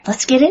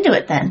Let's get into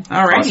it then.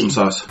 All right. Awesome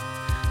sauce.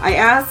 I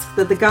ask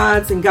that the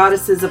gods and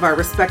goddesses of our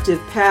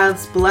respective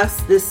paths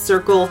bless this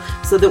circle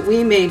so that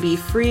we may be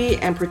free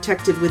and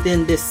protected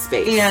within this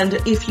space. And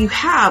if you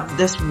have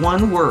this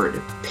one word,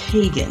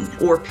 pagan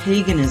or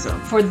paganism.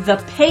 For the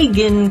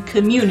pagan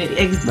community.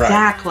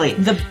 Exactly.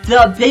 Right.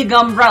 The big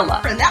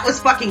umbrella. And that was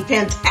fucking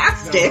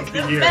fantastic.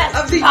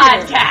 Best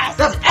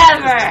podcast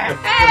ever.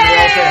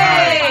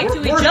 Hey!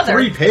 To each other.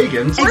 Three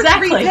pagans.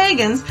 Exactly. We're three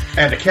pagans.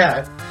 And a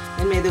cat.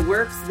 And may the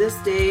works this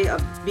day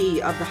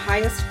be of the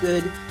highest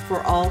good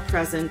for all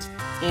present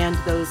and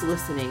those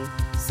listening.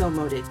 So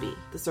mote it be.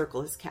 The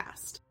circle is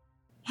cast.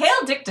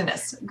 Hail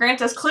Dictinus,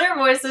 grant us clear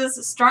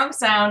voices, strong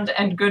sound,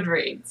 and good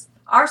reads.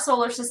 Our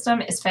solar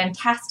system is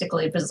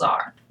fantastically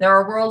bizarre. There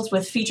are worlds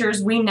with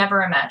features we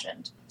never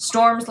imagined.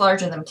 Storms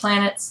larger than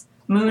planets,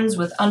 moons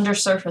with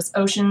undersurface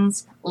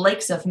oceans,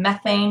 lakes of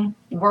methane,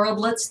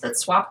 worldlets that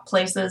swap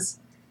places,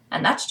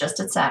 and that's just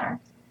at Saturn.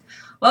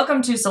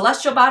 Welcome to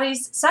Celestial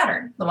Bodies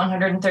Saturn, the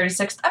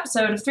 136th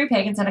episode of Three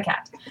Pagans and a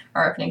Cat.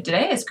 Our opening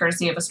today is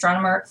courtesy of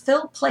astronomer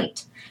Phil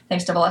Plait.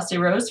 Thanks to Velocity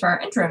Rose for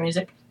our intro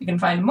music. You can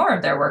find more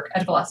of their work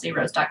at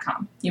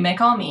velocityrose.com. You may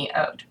call me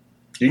Ode.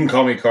 You can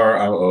call me Carr.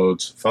 I'm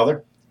Ode's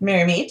father.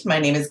 Merry meet. My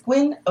name is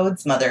Gwen,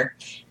 Ode's mother.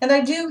 And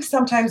I do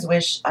sometimes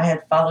wish I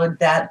had followed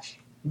that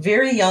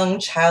very young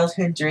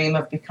childhood dream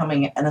of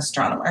becoming an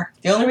astronomer.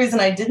 The only reason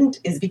I didn't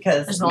is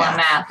because there's a lot of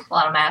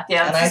math.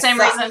 Yeah, and it's the same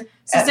reason.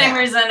 It's the same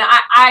reason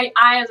I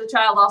as a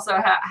child also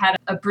had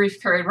a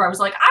brief period where I was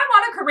like, I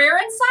want a career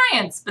in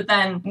science, but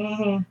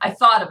then I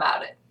thought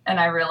about it and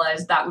I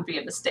realized that would be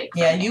a mistake.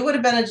 Yeah, you would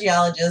have been a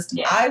geologist.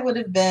 Yeah. I would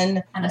have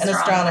been an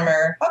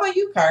astronomer. How about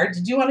you, Carr?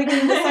 Did you want to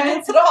get into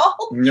science at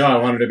all? No, I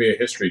wanted to be a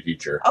history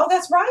teacher. Oh,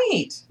 that's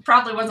right.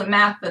 Probably wasn't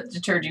math that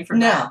deterred you from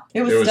that.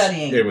 No, it was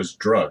studying. It was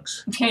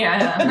drugs.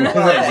 Yeah.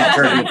 That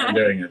deterred me from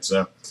doing it,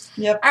 so.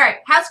 Yep. All right,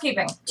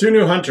 housekeeping. 2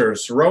 new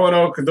hunters,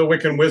 Roanoke the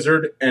Wiccan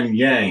Wizard and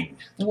Yang.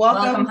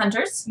 Welcome,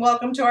 hunters.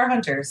 Welcome to our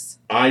hunters.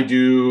 I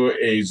do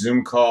a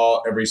Zoom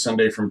call every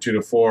Sunday from 2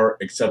 to 4,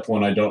 except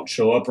when I don't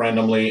show up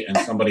randomly and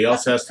somebody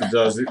else has to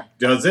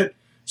does it.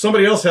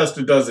 Somebody else has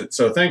to does it.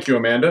 So thank you,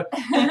 Amanda,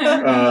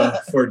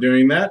 for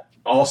doing that.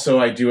 Also,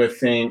 I do a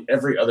thing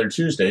every other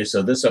Tuesday.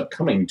 So this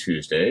upcoming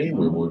Tuesday,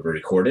 we will be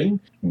recording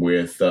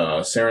with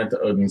Saranth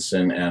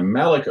Odinson and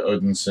Malik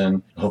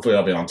Odinson. Hopefully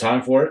I'll be on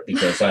time for it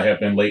because I have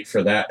been late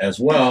for that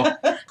as well.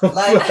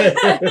 Life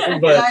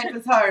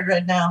is hard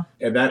right now.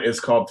 And that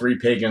is called Three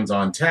Pagans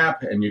on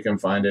Tap, and you can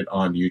find it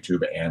on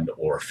YouTube and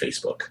or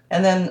Facebook.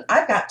 And then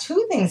I've got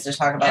 2 things to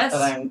talk about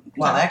that I'm,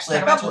 well, actually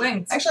a couple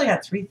things. Actually, I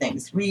got 3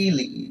 things,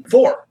 really.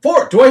 4.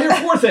 Do I hear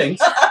 4 things?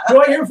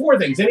 Do I hear 4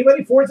 things?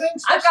 Anybody 4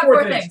 things? I've got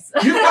 4 things.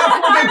 You've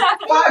got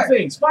 4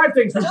 things. 5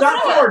 things. We've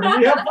got 4. Do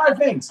we have 5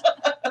 things?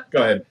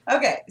 Go ahead.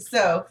 Okay,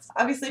 so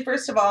obviously,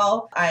 first of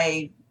all,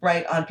 I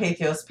write on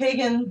Pathos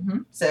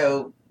Pagan,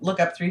 so look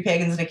up Three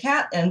Pagans and a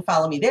Cat and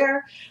follow me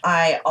there.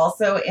 I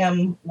also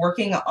am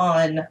working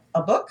on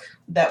a book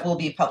that will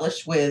be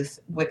published with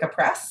Wicca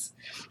Press.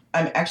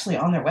 I'm actually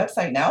on their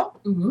website now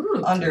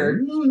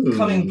under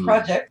coming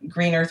project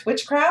Green Earth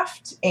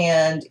Witchcraft.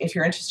 And if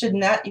you're interested in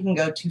that, you can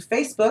go to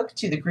Facebook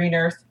to the Green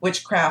Earth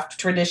Witchcraft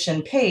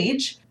Tradition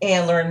page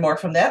and learn more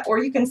from that.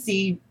 Or you can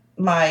see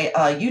my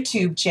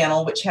YouTube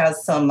channel, which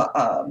has some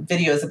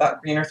videos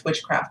about Green Earth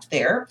Witchcraft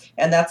there.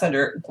 And that's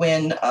under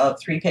Gwen of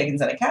Three Pagans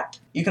and a Cat.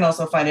 You can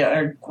also find it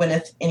under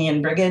Gwyneth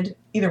Indian Brigade.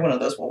 Either one of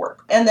those will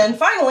work. And then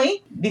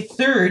finally, the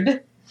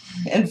third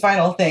and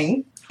final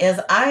thing is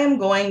I am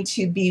going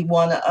to be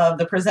one of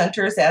the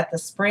presenters at the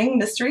Spring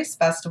Mysteries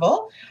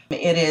Festival.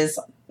 It is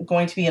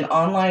going to be an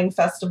online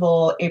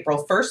festival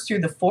April 1st through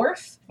the 4th,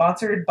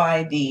 sponsored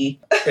by the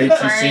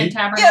ATC.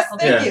 Yes,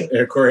 thank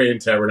you. Aquarian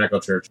Tabernacle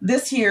Church.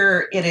 This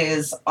year it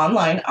is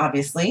online,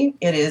 obviously.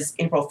 It is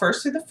April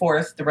 1st through the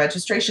 4th. The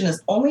registration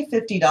is only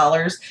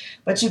 $50,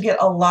 but you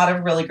get a lot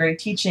of really great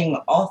teaching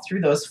all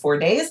through those 4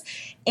 days.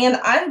 And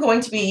I'm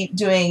going to be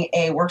doing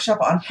a workshop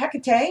on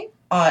Hecate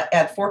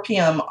at 4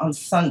 p.m. on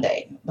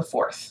Sunday, the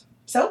 4th.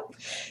 So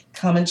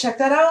come and check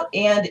that out,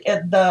 and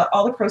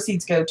all the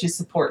proceeds go to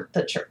support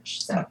the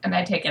church. So. And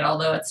I take it,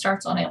 although it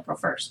starts on April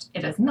 1st,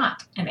 it is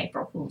not an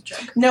April Fool's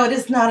joke. No, it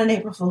is not an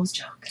April Fool's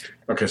joke.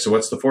 Okay, so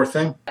what's the 4th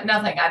thing?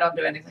 Nothing. I don't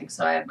do anything,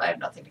 so I have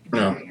nothing to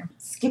contribute here.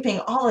 Skipping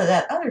all of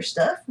that other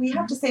stuff, we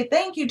have to say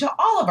thank you to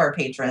all of our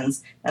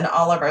patrons and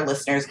all of our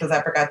listeners, because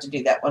I forgot to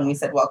do that when we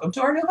said welcome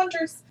to our new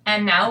hunters.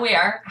 And now we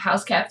are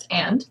house-kept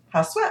and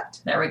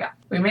house-swept. There we go.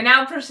 We may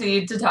now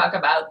proceed to talk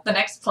about the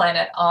next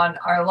planet on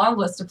our long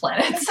list of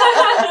planets.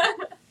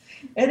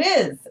 It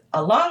is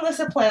a long list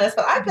of planets,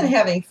 but I've been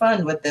having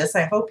fun with this.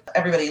 I hope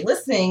everybody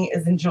listening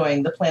is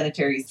enjoying the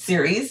planetary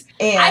series.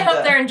 And I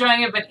hope they're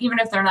enjoying it, but even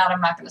if they're not, I'm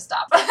not going to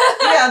stop.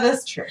 Yeah,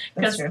 that's true.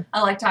 That's true.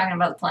 I like talking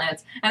about the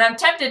planets. And I'm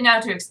tempted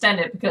now to extend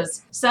it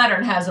because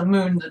Saturn has a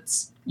moon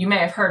that's, you may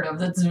have heard of,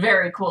 that's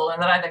very cool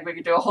and that I think we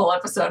could do a whole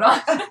episode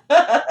on.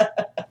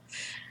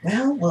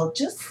 Well, we'll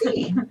just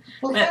see.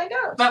 We'll find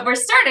out. But we're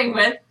starting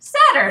with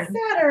Saturn.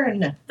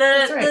 Saturn.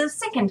 The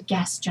second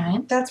gas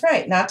giant. That's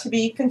right. Not to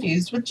be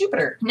confused with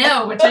Jupiter.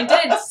 No, which I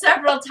did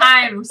several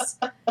times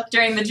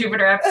during the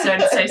Jupiter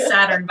episode, say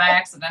Saturn by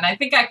accident. I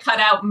think I cut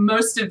out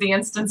most of the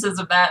instances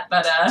of that,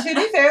 but To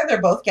be fair,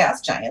 they're both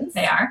gas giants.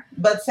 they are.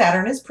 But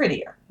Saturn is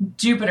prettier.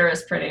 Jupiter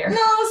is prettier.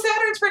 No,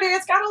 Saturn's prettier.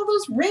 It's got all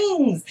those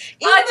rings.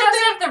 It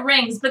doesn't have the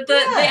rings, but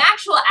the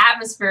actual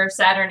atmosphere of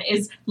Saturn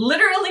is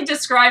literally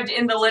described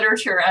in the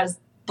literature as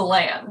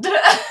bland.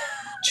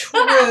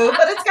 True,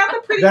 but it's got the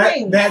pretty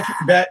rings.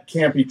 That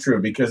can't be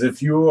true, because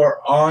if you are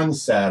on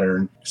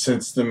Saturn,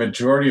 since the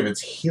majority of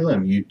it's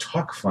helium, you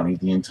talk funny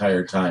the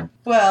entire time.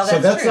 Well,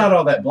 that's true. not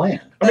all that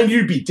bland. I mean,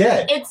 you'd be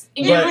dead.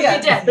 You would be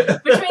dead.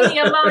 Between the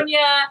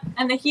ammonia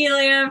and the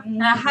helium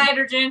and the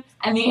hydrogen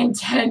and the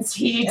intense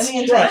heat.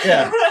 Right,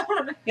 yeah.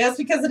 Yes,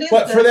 because it is.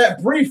 But for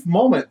that brief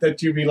moment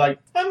that you'd be like,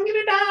 I'm going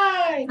to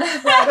die.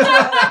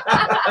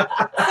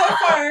 So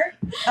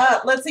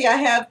far, let's see, I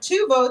have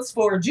 2 votes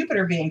for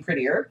Jupiter being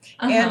prettier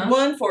and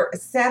 1 for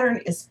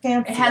Saturn is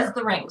fancier. It has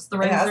the rings. The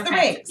rings has are the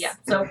fancy. rings. Yeah.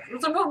 So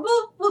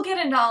we'll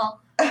get into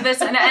all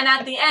this, and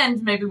at the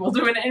end, maybe we'll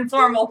do an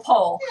informal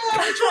poll.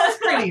 Yeah, which one's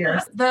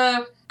prettier?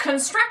 The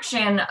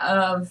construction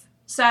of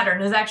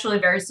Saturn is actually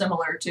very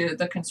similar to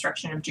the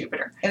construction of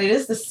Jupiter. And it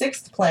is the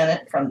 6th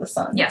planet from the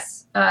sun.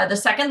 Yes. The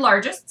second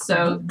largest,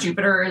 so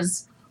Jupiter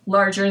is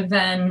larger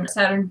than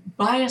Saturn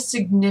by a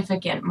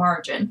significant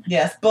margin.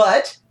 Yes,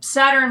 but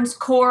Saturn's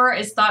core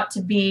is thought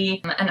to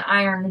be an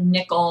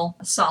iron-nickel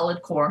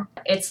solid core.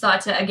 It's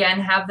thought to, again,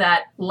 have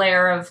that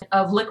layer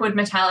of liquid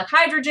metallic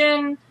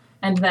hydrogen,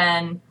 and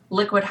then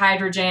liquid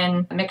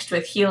hydrogen mixed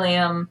with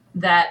helium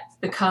that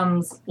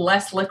becomes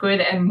less liquid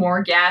and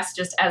more gas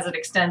just as it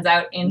extends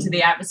out into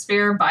the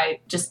atmosphere by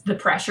just the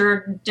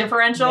pressure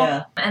differential.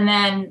 Yeah. And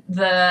then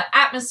the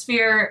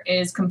atmosphere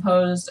is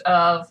composed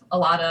of a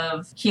lot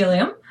of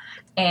helium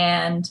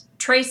and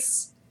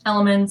trace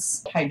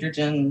elements.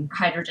 Hydrogen,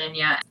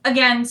 yeah.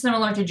 Again,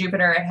 similar to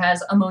Jupiter, it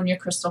has ammonia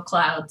crystal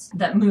clouds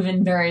that move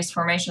in various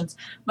formations,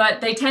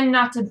 but they tend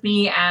not to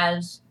be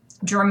as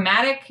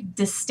dramatic,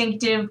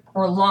 distinctive,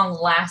 or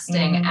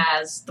long-lasting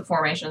as the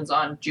formations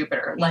on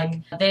Jupiter.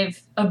 Like,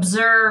 they've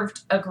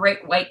observed a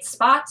great white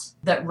spot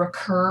that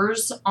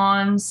recurs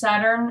on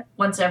Saturn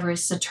once every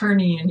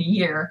Saturnian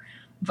year,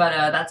 but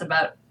that's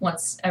about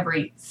once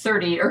every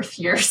 30 Earth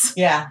years.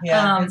 Yeah.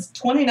 It's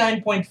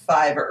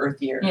 29.5 Earth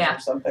years or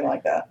something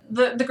like that.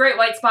 The great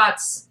white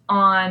spots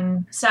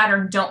on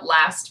Saturn don't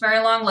last very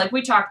long. Like,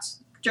 we talked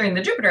during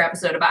the Jupiter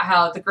episode about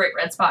how the great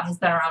red spot has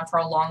been around for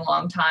a long,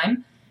 long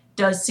time.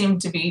 Does seem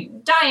to be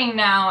dying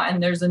now,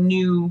 and there's a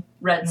new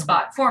red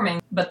spot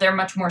forming, but they're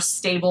much more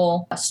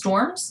stable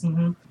storms.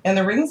 And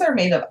the rings are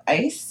made of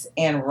ice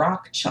and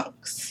rock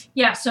chunks.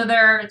 Yeah, so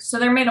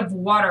they're made of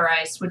water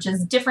ice, which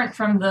is different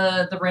from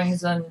the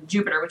rings on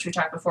Jupiter, which we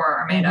talked before,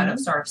 are made out of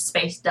sort of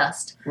space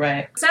dust.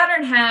 Right.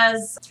 Saturn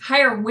has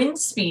higher wind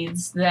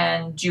speeds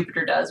than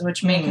Jupiter does,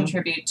 which may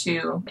contribute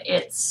to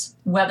its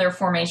weather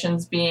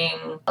formations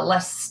being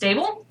less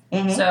stable.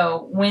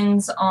 So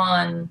winds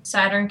on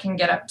Saturn can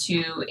get up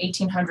to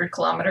 1,800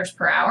 kilometers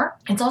per hour.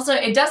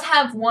 It does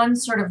have one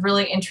sort of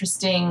really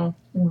interesting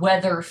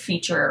weather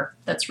feature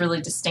that's really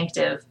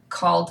distinctive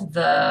called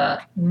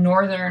the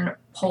Northern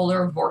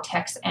Polar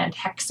Vortex and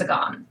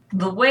Hexagon.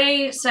 The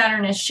way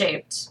Saturn is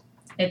shaped,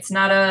 it's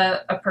not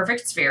a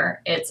perfect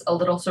sphere. It's a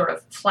little sort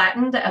of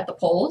flattened at the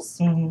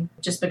poles,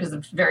 just because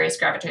of various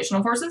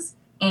gravitational forces.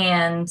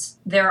 And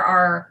there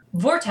are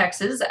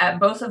vortexes at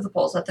both of the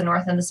poles, at the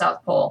North and the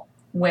South Pole,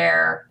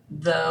 where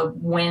the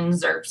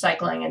winds are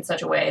cycling in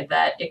such a way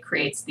that it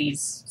creates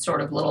these sort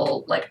of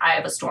little, like, eye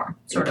of a storm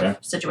sort of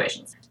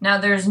situations. Now,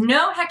 there's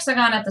no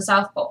hexagon at the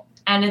South Pole,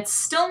 and it's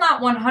still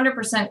not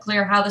 100%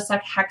 clear how this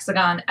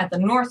hexagon at the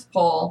North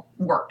Pole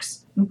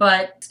works.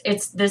 But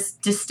it's this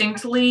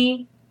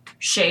distinctly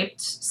shaped,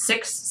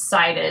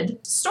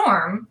 6-sided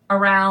storm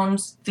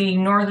around the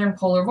northern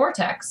polar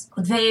vortex.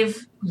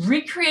 They've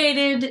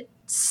recreated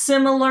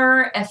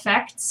similar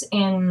effects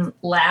in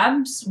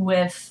labs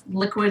with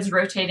liquids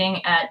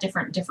rotating at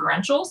different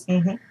differentials.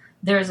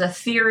 There's a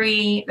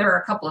theory, there are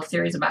a couple of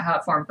theories about how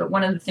it formed, but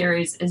one of the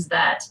theories is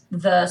that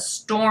the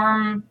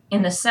storm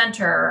in the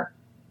center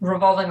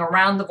revolving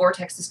around the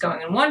vortex is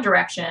going in one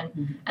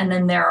direction, and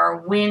then there are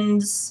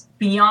winds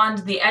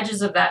beyond the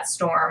edges of that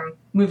storm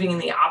moving in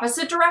the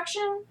opposite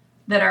direction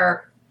that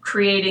are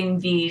creating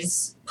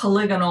these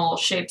polygonal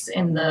shapes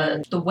in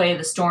the way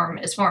the storm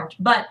is formed.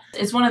 But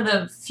it's one of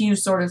the few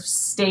sort of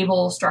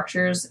stable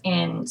structures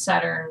in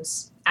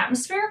Saturn's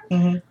atmosphere.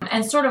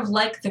 And sort of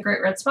like the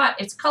Great Red Spot,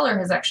 its color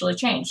has actually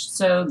changed.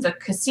 So the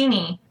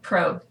Cassini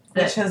probe,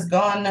 which has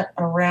gone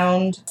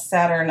around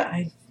Saturn,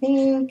 I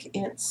think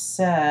it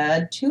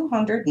said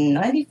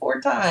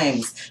 294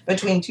 times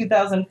between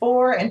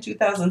 2004 and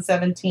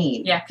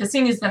 2017. Yeah,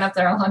 Cassini's been up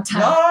there a long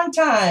time. Long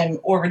time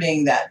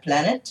orbiting that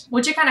planet.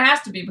 Which it kind of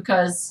has to be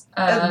because...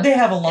 they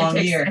have a long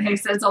year.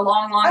 It's a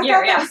long, long I year,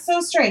 thought that was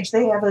so strange.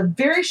 They have a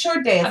very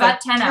short day. It's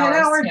about 10 hours.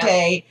 10-hour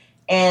day.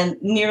 and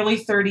nearly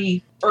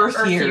 30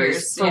 Earth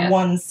years for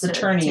one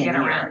Saturnian to get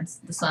year. around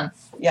the sun.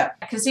 Yeah.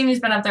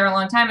 Cassini's been up there a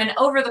long time, and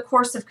over the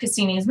course of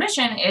Cassini's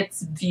mission,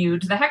 it's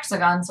viewed the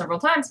hexagon several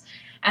times.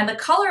 And the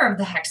color of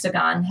the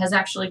hexagon has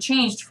actually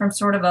changed from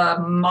sort of a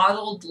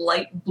mottled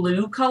light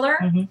blue color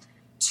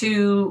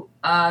to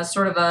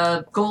sort of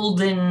a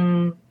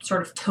golden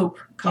sort of taupe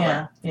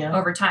color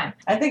over time.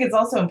 I think it's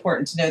also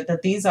important to note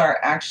that these are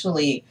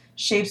actually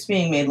shapes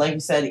being made, like you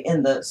said,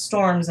 in the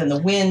storms and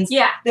the winds.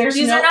 Yeah, there's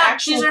these no are not,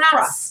 actual these are not,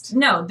 crust.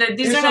 No, these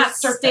There's are no not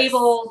surface.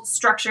 stable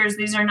structures.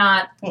 These are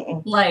not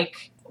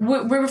like we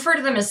refer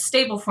to them as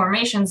stable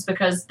formations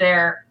because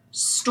they're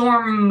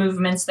storm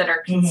movements that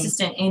are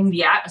consistent in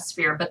the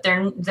atmosphere, but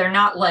they're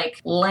not like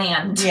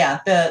land. Yeah,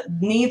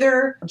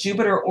 neither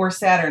Jupiter or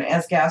Saturn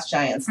as gas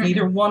giants,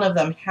 neither one of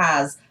them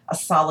has a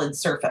solid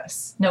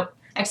surface. Nope.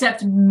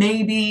 Except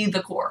maybe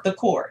the core. The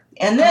core.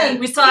 And then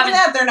we still haven't,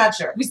 that they're not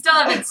sure. We still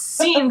haven't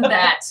seen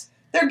that.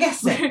 They're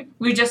guessing.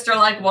 We just are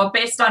like, well,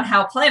 based on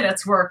how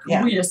planets work,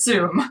 we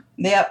assume.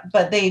 Yeah,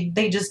 but they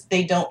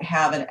don't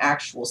have an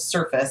actual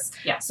surface.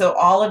 Yeah. So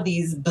all of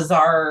these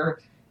bizarre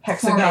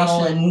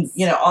hexagonal and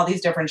all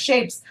these different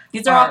shapes.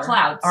 These are all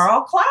clouds. Are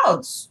all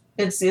clouds.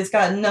 It's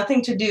got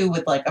nothing to do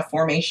with like a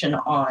formation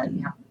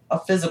on a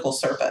physical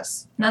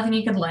surface. Nothing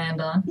you could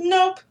land on.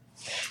 Nope.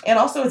 And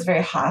also it's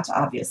very hot,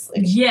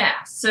 obviously.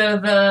 Yeah. So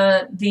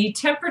the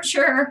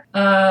temperature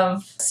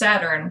of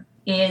Saturn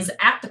is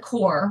at the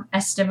core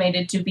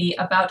estimated to be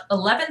about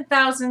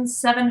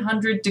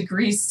 11,700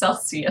 degrees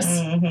Celsius.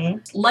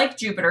 Like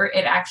Jupiter,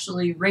 it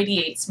actually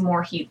radiates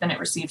more heat than it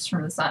receives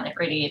from the sun. It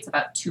radiates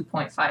about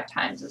 2.5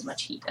 times as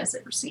much heat as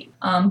it receives.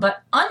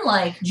 But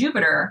unlike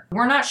Jupiter,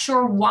 we're not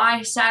sure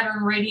why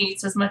Saturn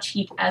radiates as much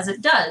heat as it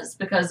does,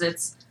 because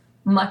it's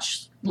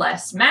much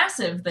less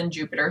massive than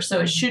Jupiter, so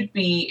it shouldn't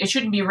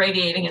be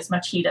radiating as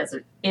much heat as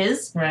it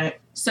is. Right.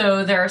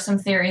 So there are some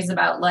theories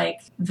about like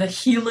the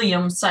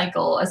helium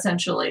cycle,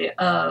 essentially,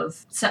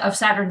 of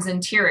Saturn's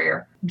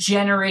interior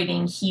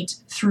generating heat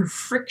through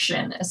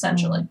friction,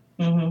 essentially.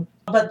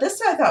 But this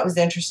I thought was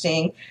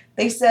interesting.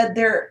 They said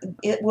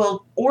it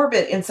will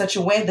orbit in such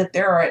a way that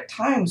there are at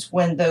times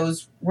when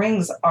those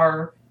rings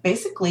are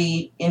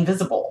basically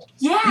invisible.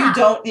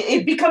 Yeah.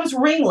 It becomes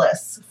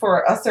ringless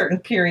for a certain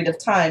period of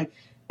time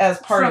as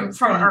part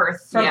from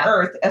Earth. From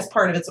Earth as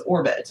part of its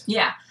orbit.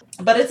 Yeah.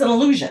 But it's an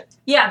illusion.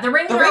 Yeah, the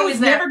rings are always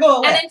there. Never go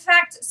away. And in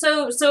fact,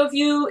 so if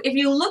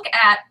you look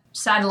at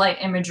satellite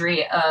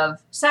imagery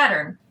of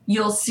Saturn,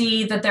 you'll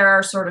see that there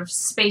are sort of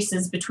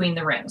spaces between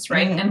the rings,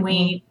 right? And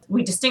we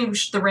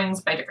distinguish the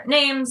rings by different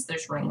names.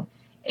 There's ring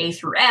A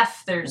through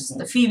F. There's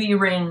the Phoebe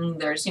ring.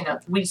 There's,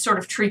 we sort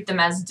of treat them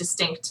as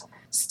distinct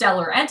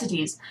stellar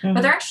entities,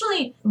 but they're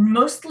actually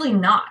mostly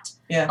not.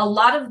 Yeah. A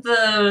lot of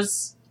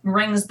those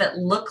rings that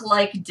look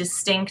like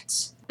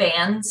distinct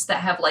bands that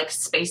have like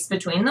space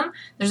between them,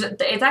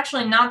 it's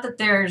actually not that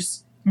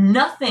there's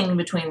nothing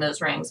between those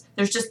rings.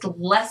 There's just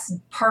less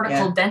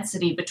particle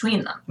density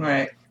between them.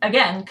 Right.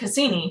 Again,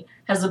 Cassini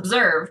has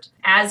observed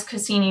as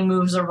Cassini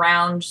moves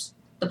around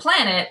the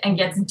planet and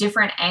gets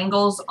different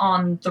angles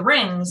on the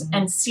rings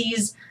and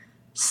sees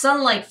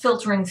sunlight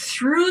filtering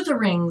through the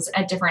rings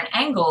at different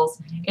angles,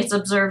 it's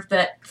observed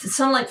that the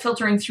sunlight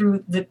filtering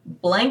through the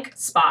blank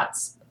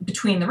spots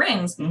between the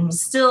rings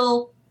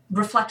still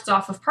reflects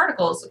off of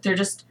particles. They're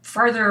just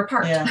farther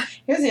apart. Yeah.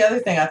 Here's the other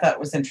thing I thought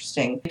was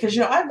interesting, because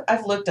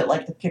I've looked at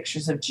like the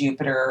pictures of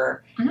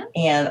Jupiter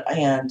and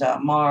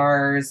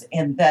Mars,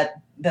 and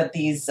that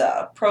these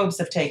probes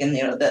have taken,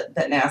 that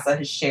NASA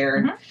has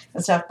shared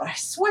and stuff. But I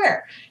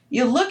swear,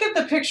 you look at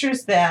the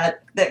pictures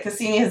that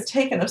Cassini has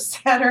taken of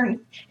Saturn,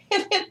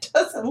 and it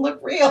doesn't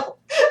look real.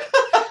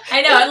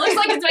 I know, it looks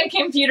like it's been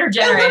computer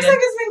generated. It looks like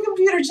it's been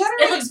computer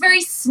generated. It looks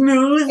very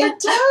smooth. It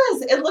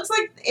does. It looks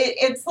like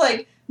it's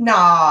like,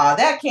 nah,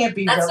 that can't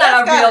be real. That's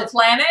not a real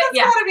planet.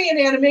 That's got to be an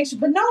animation.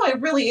 But no,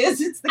 it really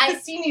is. It's the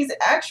Cassini's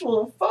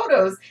actual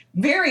photos.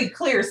 Very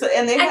clear. So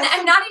and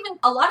not even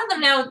a lot of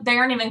them now, they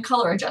aren't even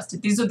color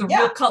adjusted. These are the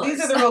real colors.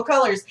 These are the real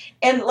colors.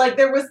 And like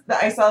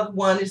I saw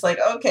one, it's like,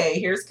 okay,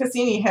 here's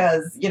Cassini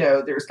has,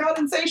 there's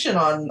condensation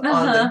on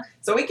them.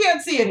 So we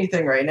can't see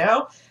anything right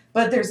now.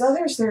 But there's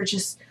others that are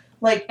just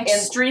like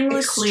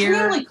extremely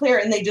clear,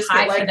 and they just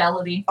high get like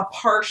fidelity. A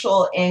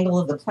partial angle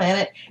of the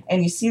planet,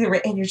 and you see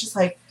and you're just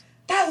like,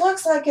 that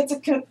looks like it's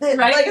it's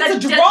a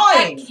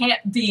drawing. That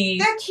can't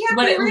be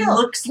what it real.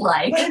 Looks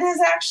like. But it is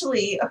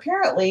actually,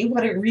 apparently,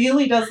 what it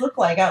really does look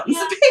like out in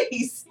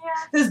space. Yeah.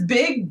 This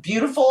big,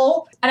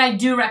 beautiful. And I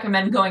do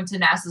recommend going to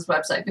NASA's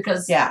website,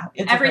 because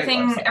it's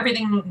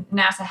everything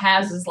NASA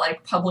has is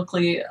like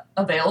publicly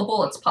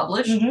available. It's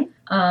published.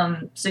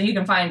 So you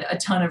can find a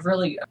ton of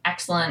really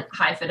excellent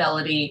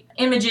high-fidelity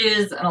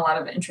images and a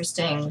lot of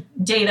interesting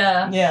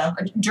data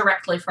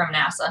directly from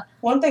NASA.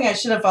 One thing I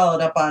should have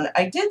followed up on,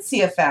 I did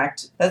see a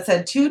fact that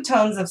said 2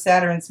 tons of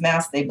Saturn's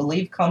mass they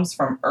believe comes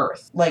from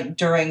Earth, like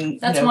during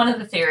That's one of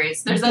the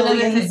theories. There's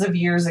billions of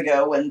years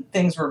ago when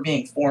things were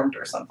being formed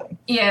or something.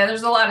 Yeah,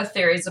 there's a lot of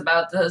theories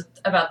about the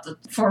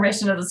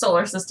formation of the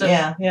solar system.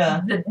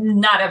 Yeah. That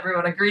not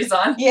everyone agrees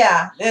on.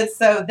 Yeah,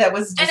 that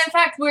was. And in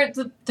fact,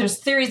 there's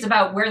theories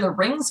about where the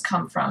rings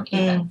come from,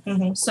 even.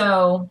 Mm-hmm.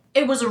 So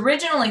it was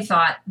originally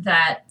thought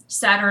that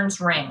Saturn's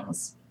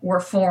rings were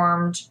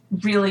formed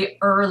really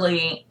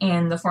early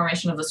in the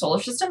formation of the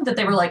solar system, that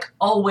they were like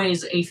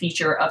always a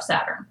feature of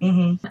Saturn.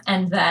 Mm-hmm.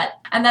 And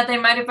that they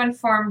might have been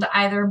formed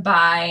either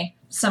by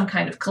some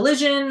kind of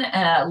collision,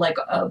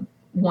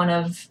 one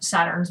of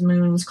Saturn's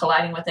moons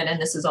colliding with it,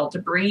 and this is all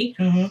debris.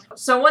 Mm-hmm.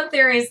 So one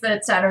theory is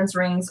that Saturn's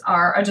rings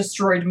are a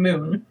destroyed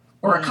moon,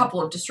 or a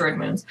couple of destroyed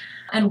moons.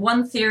 And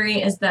one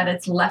theory is that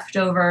it's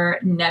leftover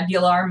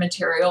nebular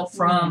material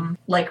from,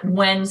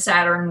 when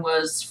Saturn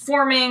was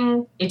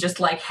forming, it just,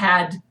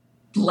 had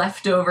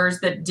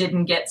leftovers that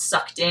didn't get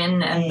sucked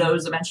in, and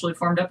those eventually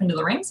formed up into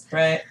the rings.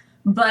 Right.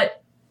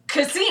 But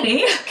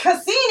Cassini,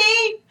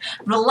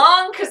 the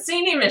long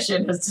Cassini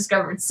mission has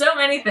discovered so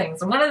many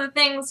things. And one of the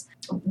things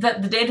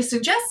that the data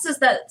suggests is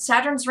that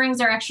Saturn's rings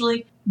are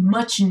actually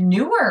much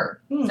newer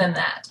than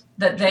that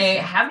they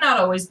have not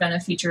always been a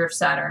feature of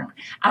Saturn.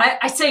 And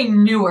I say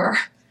newer.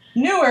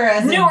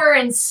 Newer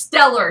in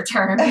stellar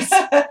terms.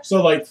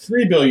 So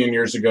 3 billion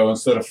years ago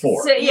instead of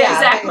 4. So, yeah,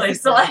 exactly.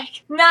 Basically.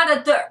 So not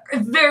at the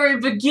very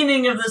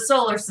beginning of the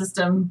solar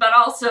system, but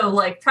also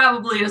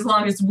probably as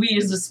long as we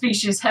as a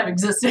species have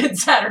existed,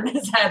 Saturn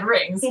has had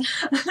rings.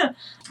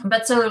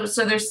 But so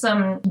there's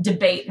some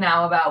debate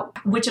now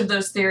about which of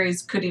those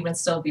theories could even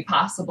still be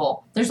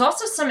possible. There's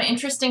also some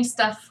interesting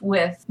stuff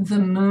with the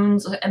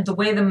moons and the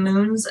way the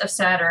moons of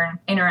Saturn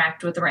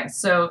interact with the rings.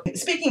 So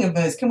speaking of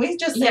moons, can we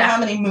just say how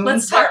many moons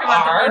Let's talk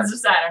about the moons of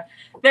Saturn.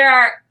 There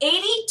are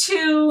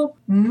 82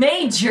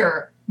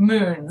 major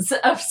moons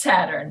of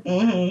Saturn.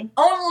 Mm-hmm.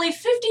 Only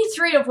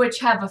 53 of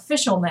which have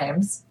official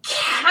names.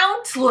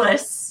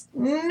 Countless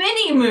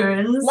mini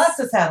moons. Lots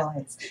of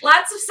satellites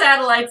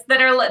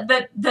that are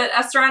that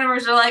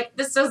astronomers are like,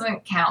 this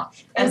doesn't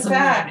count as a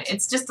moon.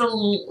 It's just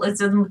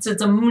it's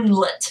a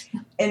moonlet.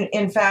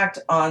 In fact,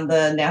 on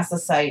the NASA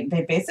site,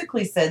 they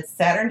basically said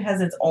Saturn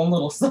has its own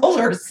little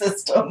solar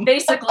system.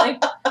 Basically,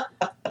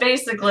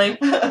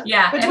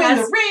 yeah. Between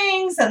the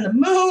rings and the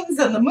moons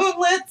and the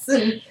moonlets,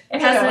 and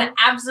it has an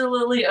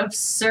absolutely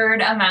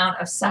absurd amount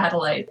of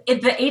satellites.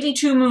 The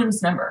 82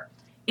 moons number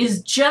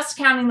is just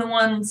counting the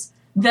ones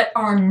that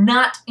are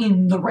not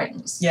in the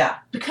rings. Yeah.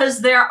 Because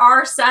there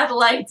are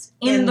satellites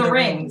in the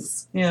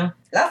rings. Yeah.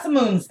 Lots of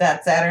moons,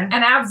 that Saturn.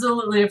 An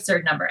absolutely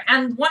absurd number.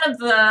 And one of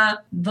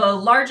the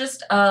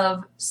largest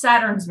of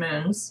Saturn's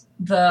moons,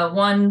 the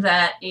one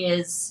that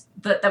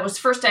was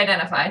first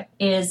identified,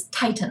 is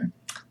Titan.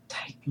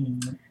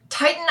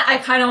 Titan, I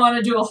kind of want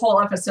to do a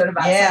whole episode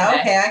about someday. Yeah,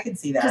 okay, I can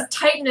see that. Because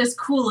Titan is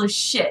cool as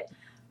shit.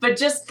 But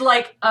just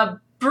a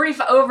brief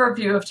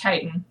overview of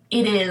Titan,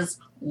 it is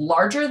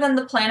larger than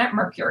the planet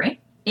Mercury.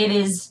 It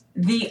is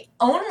the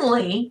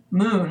only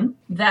moon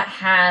that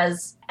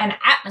has an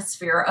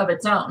atmosphere of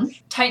its own.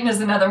 Titan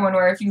is another one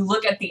where if you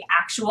look at the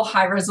actual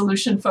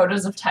high-resolution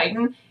photos of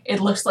Titan,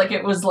 it looks like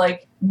it was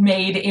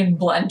made in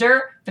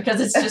Blender, because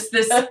it's just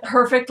this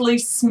perfectly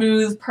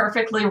smooth,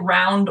 perfectly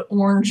round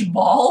orange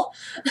ball.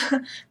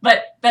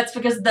 But that's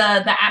because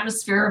the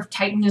atmosphere of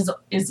Titan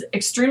is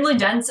extremely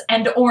dense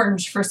and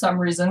orange for some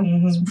reason.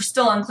 Mm-hmm. We're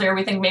still unclear.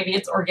 We think maybe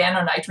it's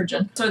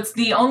organonitrogen. So it's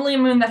the only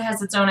moon that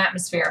has its own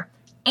atmosphere.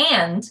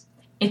 And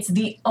it's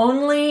the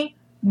only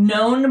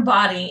known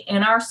body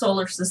in our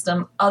solar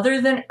system other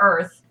than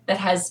Earth that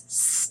has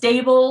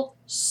stable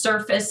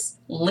surface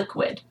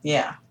liquid.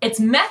 Yeah. It's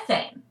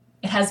methane.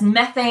 It has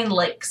methane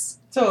lakes.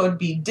 So it would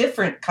be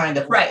different kind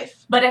of Right.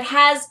 life. But it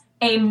has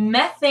a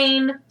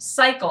methane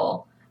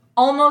cycle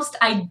almost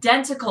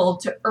identical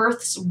to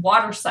Earth's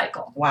water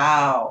cycle.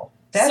 Wow.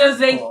 So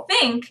they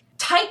think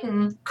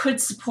Titan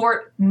could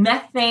support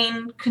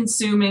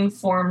methane-consuming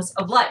forms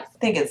of life. I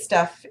think its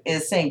stuff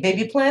is saying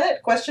baby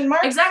planet, question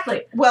mark?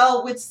 Exactly.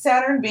 Well, with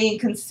Saturn being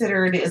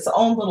considered its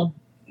own little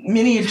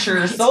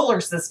miniature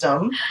solar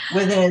system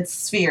within its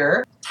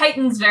sphere.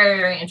 Titan's very,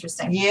 very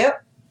interesting.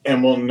 Yep.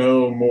 And we'll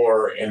know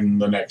more in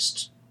the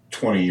next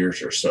 20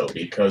 years or so,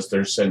 because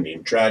they're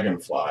sending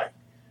Dragonfly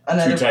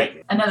to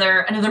Titan.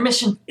 Another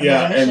mission.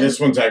 Yeah, and this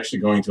one's actually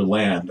going to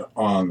land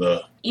on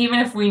the... Even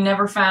if we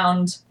never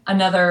found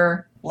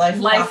another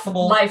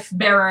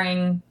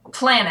life-bearing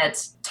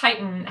planet,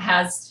 Titan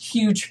has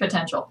huge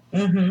potential.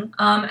 Mm-hmm.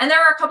 And there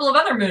are a couple of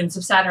other moons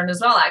of Saturn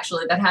as well,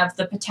 actually, that have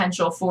the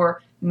potential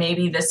for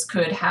maybe this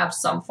could have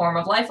some form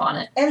of life on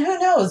it. And who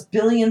knows,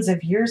 billions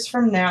of years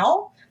from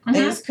now,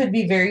 things could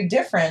be very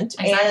different,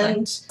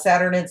 and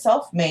Saturn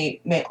itself may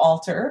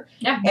alter.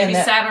 Yeah, maybe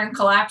Saturn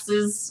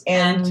collapses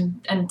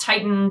and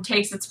Titan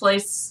takes its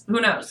place.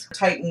 Who knows?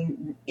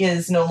 Titan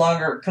is no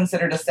longer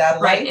considered a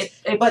satellite. Right,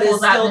 it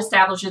pulls out and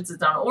establishes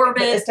its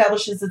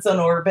own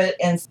orbit.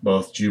 And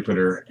both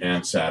Jupiter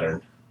and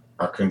Saturn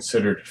are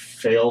considered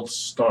failed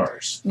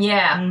stars.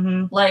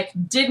 Yeah, like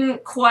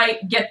didn't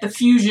quite get the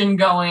fusion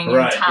going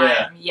in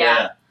time.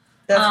 Yeah.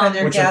 That's why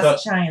they're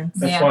gas giants.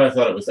 That's why I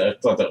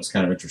thought that was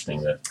kind of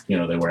interesting that,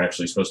 they were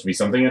actually supposed to be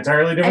something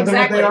entirely different than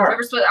what they are.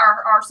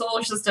 Our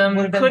solar system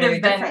could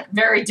have been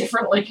very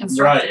differently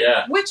constructed. Right,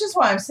 yeah. Which is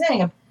why I'm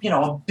saying,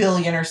 a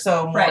billion or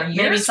so more years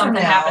maybe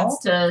something happens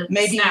to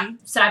snap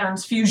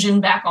Saturn's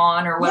fusion back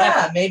on or whatever.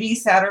 Yeah, maybe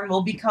Saturn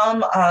will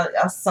become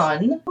a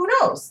sun. Who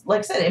knows? Like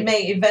I said, it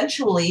may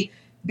eventually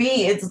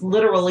be its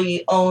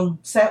literally own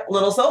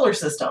little solar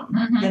system,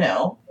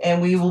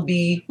 and we will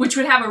be... Which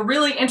would have a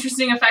really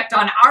interesting effect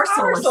on our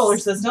solar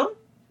system.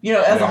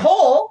 As a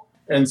whole.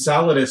 And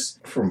Enceladus,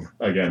 from,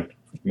 again,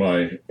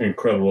 my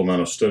incredible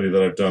amount of study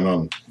that I've done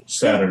on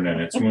Saturn and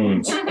its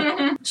moons.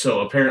 So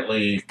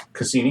apparently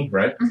Cassini,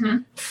 right,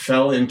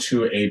 fell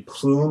into a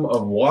plume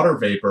of water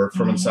vapor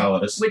from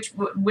Enceladus. Which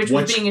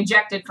was being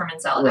ejected from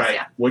Enceladus, right,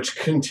 which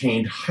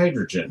contained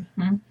hydrogen,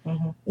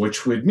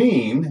 which would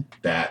mean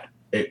that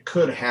it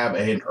could have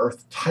an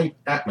Earth-type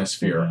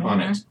atmosphere on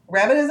it.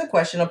 Rabbit has a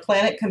question. A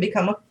planet can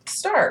become a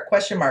star? ?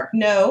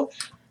 No.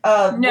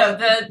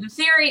 The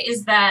theory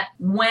is that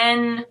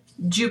when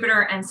Jupiter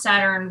and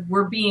Saturn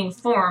were being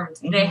formed,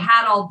 they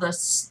had all the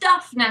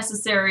stuff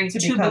necessary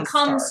to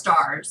become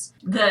stars.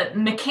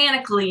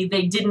 Mechanically,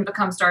 they didn't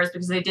become stars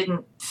because they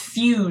didn't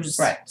fuse.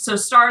 Right. So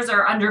stars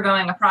are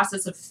undergoing a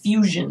process of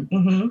fusion.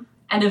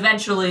 And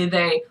eventually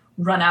they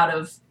run out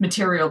of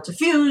material to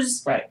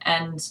fuse. Right.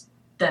 And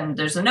then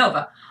there's a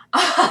nova.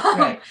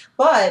 Right.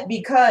 But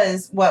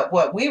because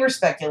what we were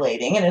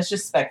speculating, and it's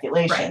just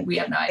speculation, we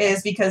have no idea,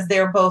 is because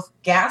they're both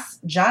gas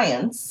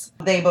giants.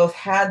 They both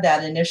had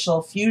that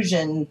initial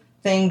fusion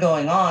thing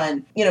going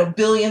on.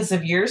 Billions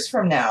of years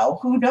from now,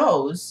 who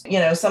knows?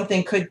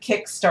 Something could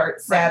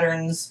kickstart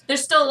Saturn's...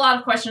 There's still a lot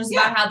of questions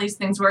about how these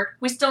things work.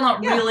 We still don't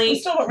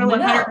really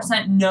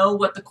 100% know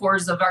what the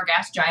cores of our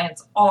gas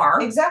giants are.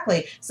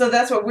 Exactly. So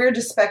that's what we're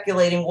just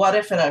speculating. What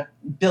if in a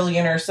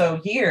billion or so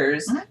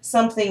years,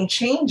 something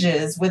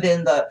changes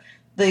within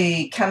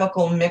the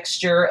chemical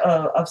mixture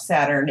of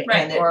Saturn,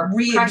 and it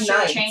reignites.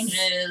 Pressure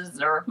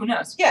changes, or who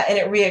knows? Yeah, and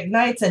it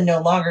reignites and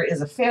no longer is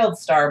a failed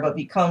star, but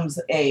becomes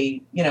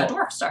a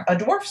dwarf star. A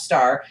dwarf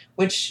star,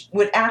 which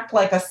would act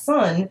like a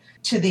sun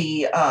to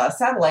the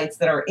satellites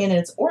that are in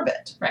its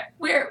orbit. Right.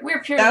 We're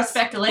purely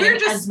speculating. We're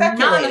just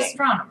speculating.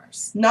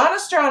 Non-astronomers. Not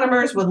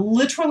astronomers with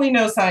literally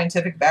no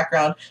scientific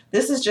background.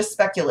 This is just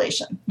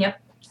speculation.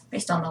 Yep.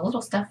 Based on the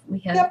little stuff we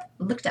have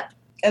looked up.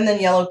 And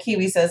then Yellow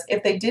Kiwi says,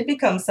 if they did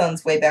become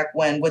suns way back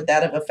when, would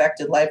that have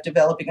affected life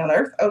developing on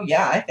Earth? Oh,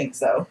 yeah, I think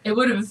so. It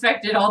would have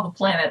affected all the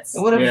planets.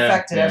 It would have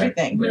affected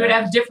everything. We would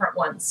have different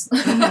ones.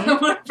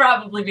 Would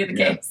probably be the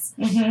case.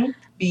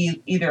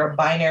 Be either a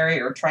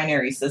binary or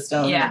trinary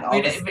system. Yeah.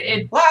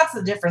 And lots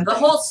of different things.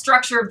 The whole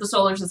structure of the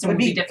solar system would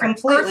be different.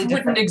 Completely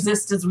Earth wouldn't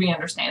exist as we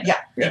understand it.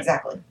 Yeah,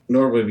 exactly.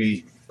 Nor would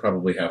we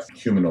probably have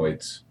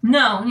humanoids.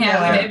 No,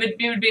 it would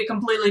be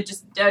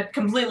a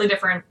completely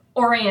different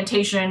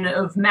orientation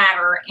of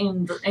matter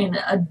in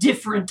a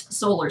different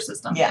solar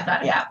system. Yeah, if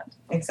that happened.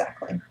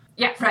 Exactly.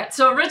 Yeah, right.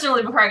 So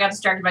originally, before I got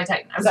distracted by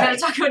Titan, I was going to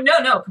talk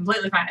about... No,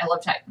 completely fine. I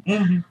love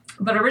Titan.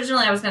 But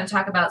originally, I was going to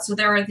talk about... So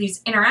there are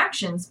these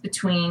interactions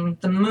between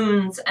the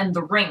moons and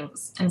the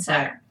rings in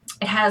Saturn.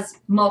 It has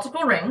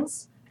multiple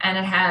rings, and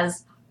it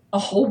has a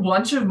whole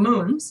bunch of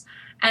moons.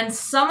 And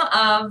some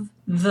of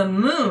the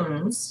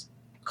moons,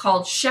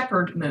 called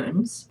shepherd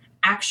moons,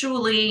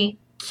 actually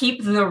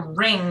keep the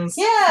rings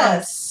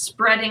from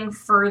spreading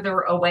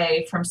further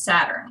away from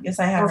Saturn. Yes,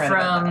 I have read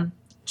about that.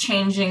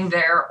 Changing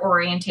their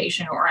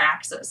orientation or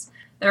axis.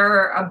 There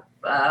are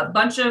a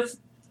bunch of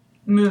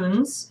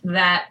moons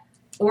that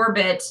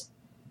orbit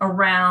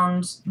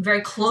around very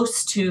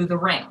close to the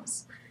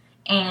rings.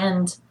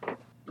 And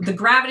the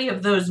gravity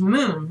of those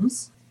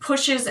moons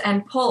pushes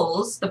and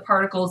pulls the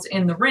particles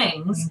in the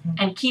rings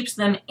and keeps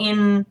them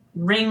in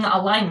ring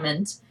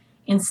alignment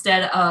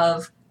instead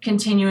of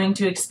continuing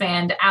to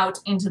expand out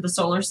into the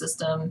solar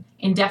system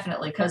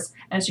indefinitely. Because,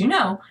 as you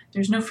know,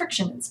 there's no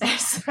friction in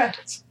space.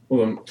 Right.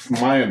 Well, from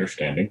my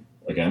understanding,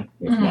 again,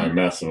 with my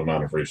massive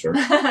amount of research,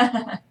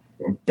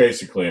 I'm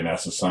basically a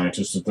NASA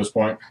scientist at this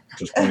point.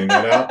 Just pointing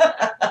that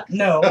out.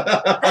 No.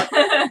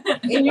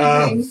 In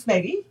your dreams,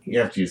 maybe. You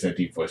have to use that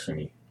deep voice when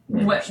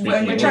you're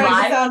trying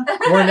to sound...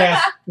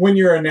 when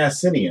you're a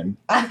Nassinian.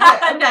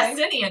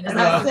 Nassinian. Is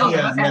that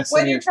okay.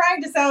 When you're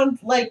trying to sound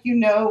like you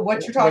know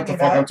what you're talking about. What the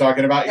fuck I'm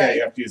talking about? Right. Yeah,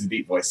 you have to use a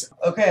deep voice.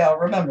 Okay, I'll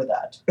remember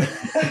that.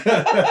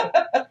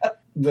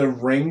 The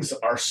rings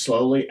are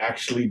slowly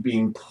actually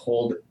being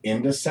pulled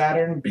into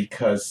Saturn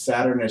because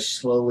Saturn is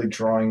slowly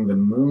drawing the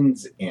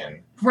moons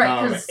in.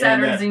 Right, because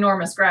Saturn's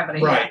enormous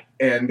gravity. Right,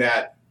 and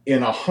that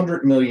in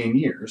 100 million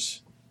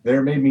years,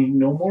 there may be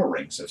no more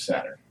rings of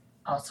Saturn.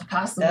 Also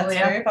possible, That's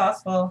yeah. very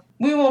possible.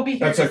 We won't be here.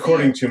 That's to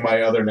according see to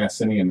my other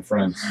Nassinian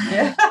friends. it.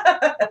 Yeah.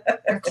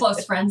 Your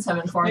close friends have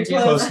informed Your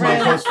you. close My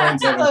close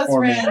friends have Close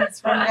informed me. friends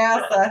from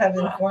NASA have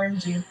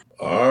informed you.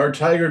 Our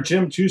tiger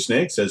Jim Two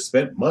Snakes has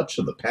spent much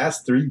of the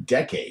past 3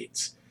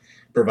 decades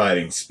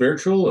providing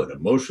spiritual and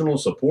emotional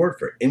support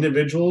for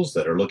individuals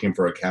that are looking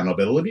for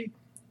accountability,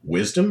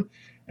 wisdom,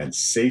 and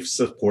safe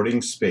supporting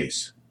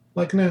space,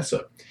 like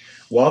NASA,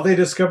 while they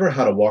discover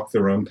how to walk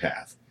their own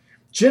path.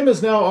 Jim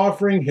is now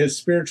offering his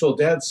spiritual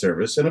dad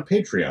service in a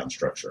Patreon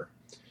structure.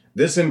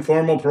 This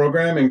informal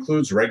program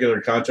includes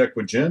regular contact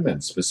with Jim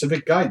and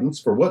specific guidance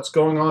for what's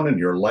going on in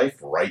your life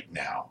right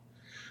now,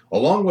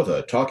 along with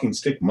a talking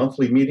stick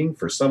monthly meeting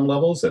for some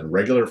levels and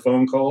regular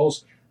phone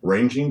calls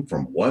ranging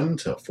from 1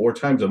 to 4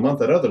 times a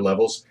month at other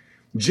levels.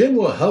 Jim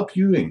will help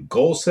you in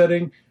goal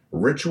setting,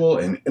 ritual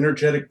and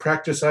energetic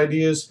practice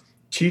ideas,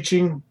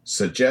 teaching,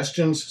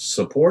 suggestions,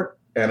 support,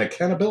 and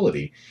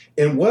accountability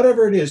in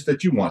whatever it is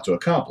that you want to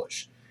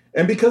accomplish.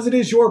 And because it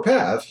is your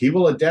path, he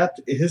will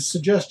adapt his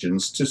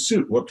suggestions to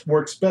suit what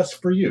works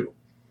best for you.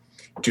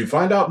 To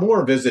find out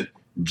more, visit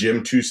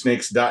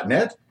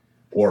jim2snakes.net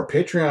or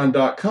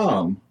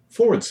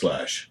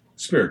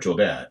patreon.com/spiritual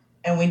dad.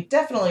 And we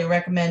definitely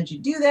recommend you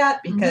do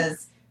that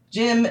because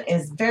Jim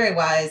is very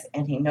wise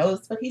and he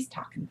knows what he's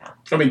talking about.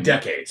 I mean,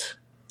 decades,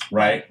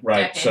 right?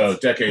 Right. Decades. So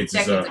decades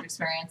Decades is of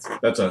experience.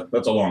 that's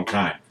a long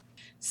time.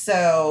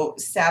 So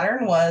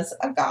Saturn was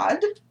a god,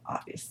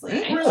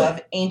 obviously, Right.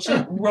 of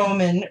ancient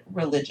Roman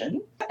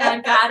religion.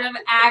 A god of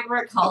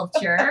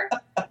agriculture,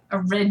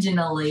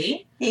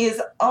 originally. He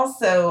is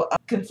also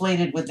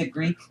conflated with the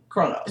Greek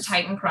Kronos. The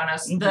Titan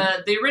Kronos.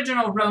 Mhm. The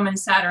original Roman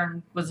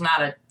Saturn was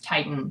not a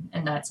Titan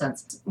in that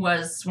sense.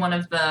 Was one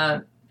of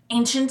the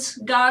ancient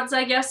gods,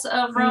 I guess,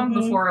 of Rome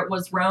Mhm. before it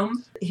was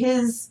Rome.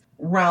 His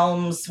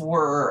realms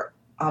were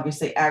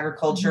obviously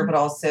agriculture, Mhm. but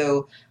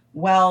also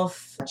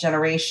wealth,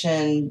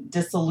 generation,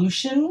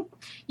 dissolution.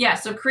 Yeah,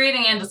 so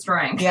creating and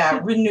destroying.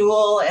 Yeah,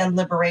 renewal and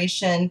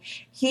liberation.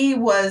 He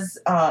was,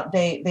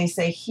 they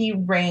say he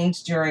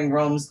reigned during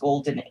Rome's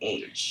golden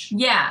age.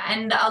 Yeah,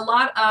 and a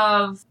lot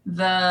of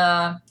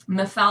the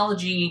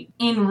mythology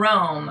in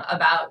Rome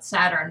about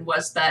Saturn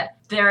was that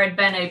there had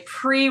been a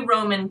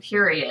pre-Roman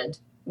period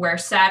where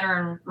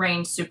Saturn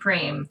reigned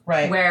supreme,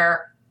 Right.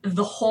 where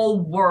the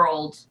whole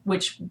world,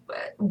 which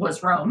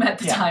was Rome at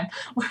the Yeah. time,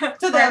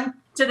 To them,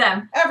 to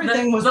them,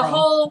 everything was the Rome.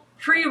 whole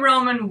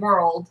pre-Roman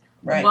world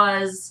Right.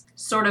 was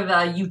sort of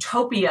a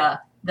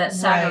utopia that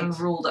Saturn Right.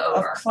 ruled Of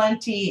over.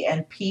 plenty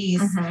and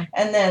peace. Mhm.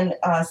 And then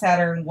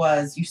Saturn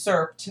was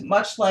usurped,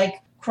 much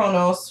like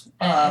Kronos.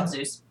 And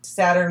Zeus,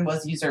 Saturn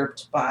was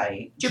usurped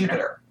by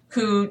Jupiter.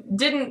 who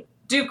didn't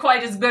do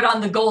quite as good on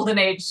the Golden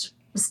Age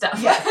stuff.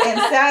 Yeah, and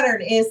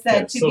Saturn is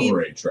said to be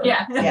Silver Age, right?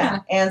 Yeah.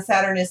 yeah, and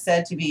Saturn is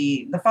said to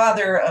be the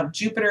father of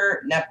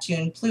Jupiter,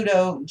 Neptune,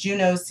 Pluto,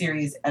 Juno,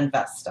 Ceres, and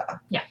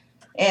Vesta. Yeah.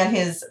 And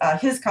his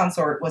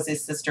consort was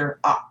his sister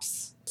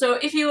Ops. So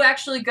if you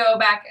actually go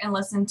back and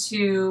listen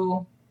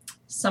to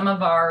some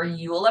of our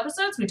Yule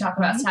episodes, we talk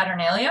about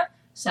Saturnalia.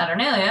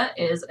 Saturnalia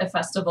is a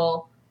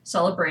festival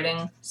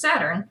celebrating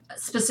Saturn,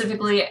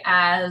 specifically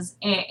as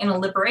in a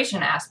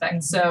liberation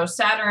aspect. So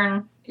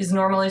Saturn is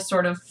normally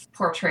sort of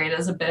portrayed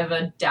as a bit of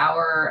a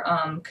dour,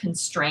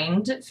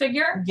 constrained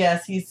figure.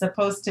 Yes, he's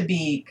supposed to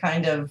be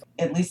kind of,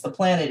 at least the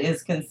planet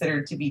is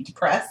considered to be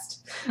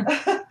depressed.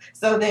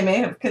 So they may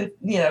have,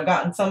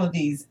 gotten some of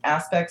these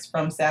aspects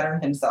from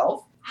Saturn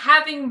himself.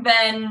 Having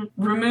been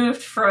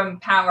removed from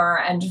power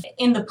and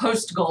in the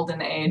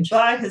post-Golden Age,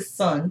 By his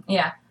son.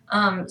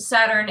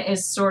 Saturn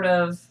is sort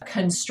of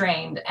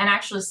constrained, and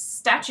actually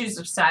statues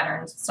of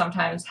Saturn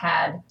sometimes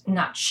had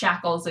not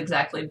shackles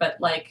exactly, but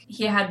like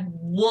he had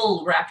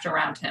wool wrapped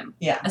around him.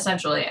 Yeah.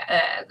 Essentially,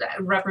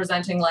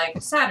 representing like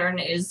Saturn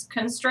is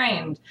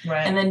constrained.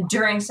 Right. And then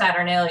during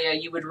Saturnalia,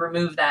 you would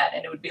remove that,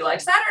 and it would be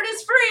like Saturn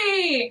is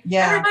free.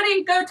 Yeah.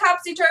 Everybody go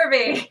topsy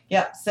turvy.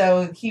 Yep.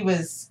 So he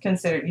was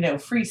considered,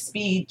 free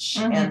speech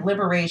and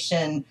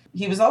liberation.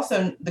 He was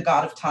also the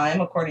god of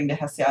time, according to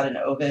Hesiod and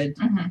Ovid.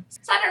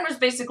 Saturn was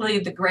basically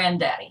the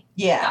granddaddy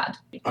Yeah.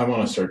 god. I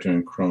want to start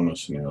doing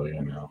Chronosalia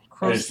now.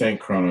 I just think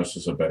Kronos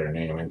is a better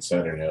name, and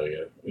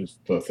Saturnalia is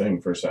the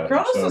thing for Saturn.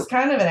 Kronos so was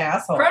kind of an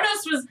asshole.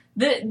 Kronos was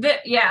the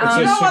yeah. it's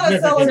you a don't wanna significantly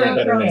celebrate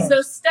better Kronos. name.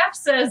 So Steph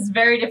says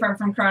very different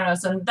from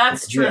Kronos, and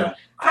that's true. Yeah.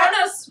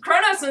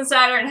 Kronos and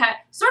Saturn had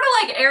sort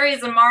of like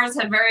Aries and Mars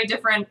had very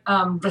different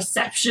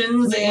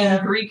receptions Yeah.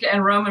 in Greek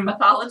and Roman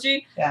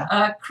mythology.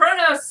 Yeah.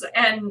 Kronos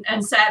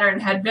and Saturn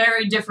had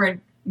very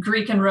different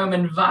Greek and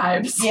Roman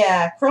vibes.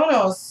 Yeah,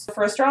 Kronos,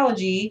 for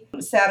astrology,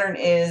 Saturn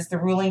is the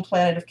ruling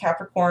planet of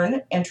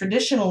Capricorn and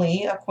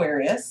traditionally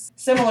Aquarius.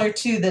 Similar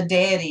to the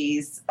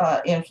deities'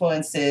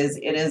 influences,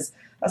 it is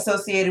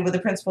associated with the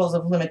principles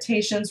of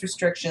limitations,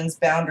 restrictions,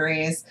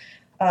 boundaries,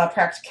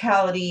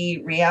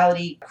 practicality,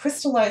 reality,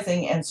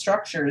 crystallizing, and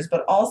structures,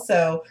 but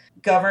also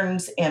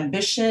governs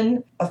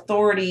ambition,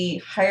 authority,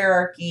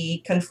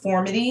 hierarchy,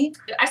 conformity.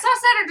 I saw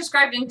Saturn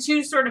described in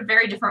two sort of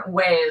very different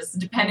ways,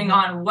 depending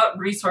on what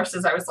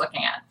resources I was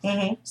looking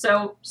at.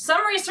 So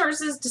some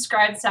resources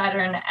describe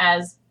Saturn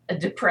as a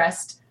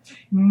depressed,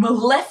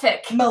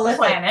 malefic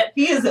planet.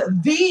 He is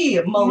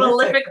the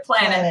malefic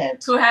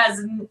planet who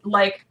has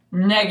like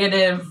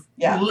negative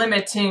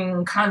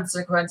limiting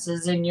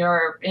consequences in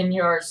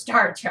your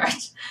star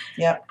chart.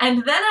 Yep.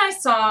 And then I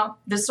saw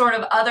this sort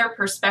of other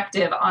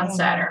perspective on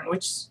Saturn,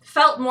 which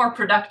felt more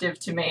productive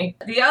to me.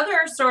 The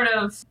other sort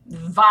of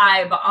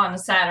vibe on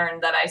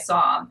Saturn that I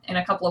saw in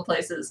a couple of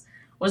places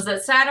was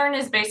that Saturn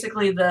is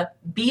basically the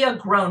be a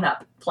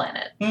grown-up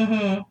planet.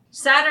 Mm-hmm.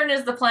 Saturn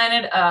is the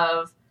planet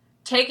of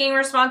taking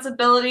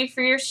responsibility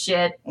for your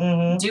shit,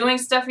 doing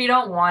stuff you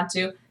don't want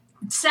to.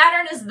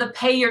 Saturn is the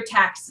pay your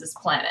taxes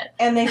planet.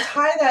 And they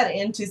tie that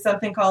into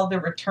something called the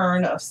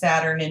return of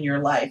Saturn in your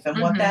life. And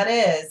what that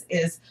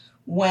is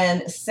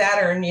when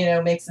Saturn,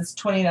 makes its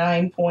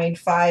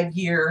 29.5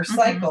 year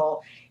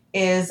cycle,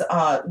 is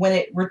when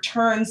it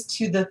returns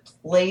to the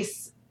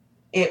place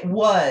it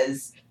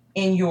was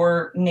in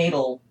your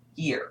natal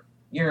year,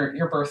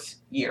 your birth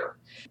year.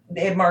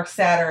 It marks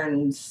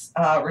Saturn's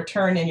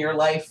return in your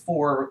life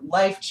for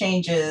life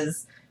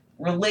changes,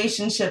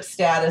 relationship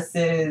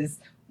statuses,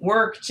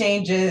 work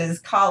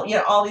changes,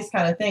 all these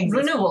kind of things.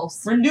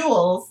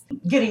 Renewals,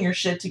 getting your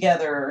shit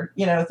together,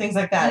 things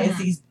like that. It's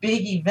these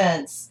big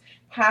events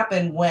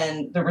happen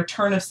when the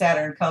return of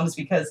Saturn comes,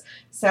 because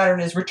Saturn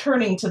is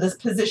returning to this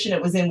position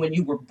it was in when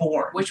you were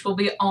born. Which will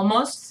be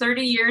almost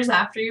 30 years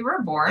after you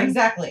were born.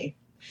 Exactly.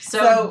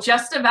 So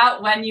just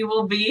about when you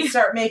will be...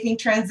 Start making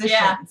transitions.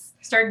 Yeah.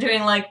 Start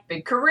doing like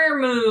big career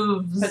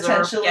moves,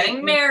 potentially or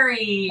getting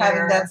married,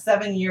 having that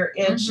 7-year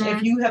itch.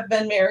 If you have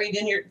been married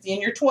in your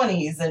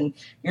 20s and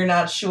you're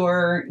not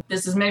sure,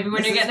 this is maybe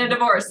when you're getting a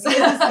divorce. This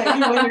is maybe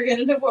when you're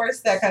getting a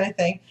divorce, that kind of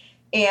thing.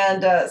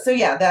 And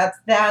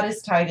that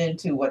is tied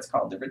into what's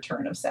called the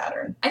return of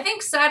Saturn. I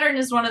think Saturn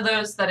is one of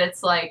those that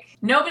it's like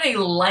nobody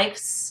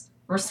likes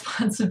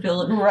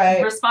responsibility,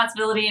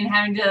 responsibility and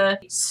having to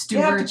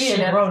stewardship, you have to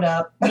be a grown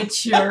up,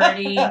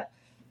 maturity.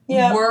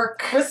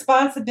 Work,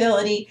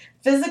 responsibility,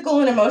 physical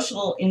and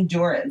emotional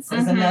endurance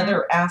is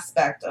another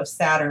aspect of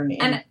Saturn.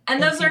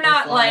 And those are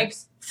not like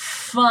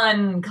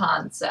fun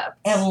concepts.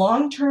 And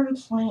long-term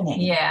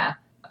planning. Yeah.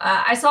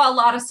 I saw a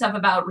lot of stuff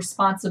about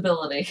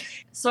responsibility.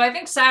 So I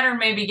think Saturn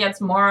maybe gets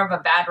more of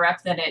a bad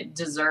rep than it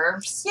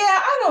deserves. Yeah,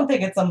 I don't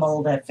think it's a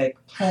malefic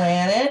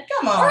planet.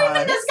 Come on. Or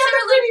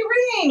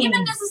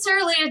even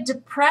necessarily a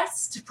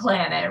depressed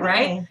planet,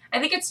 right? I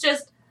think it's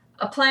just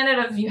a planet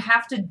of you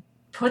have to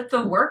put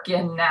the work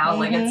in now.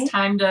 Like, it's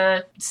time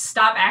to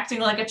stop acting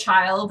like a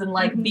child and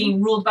like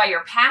being ruled by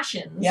your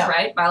passions,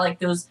 right? By like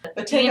the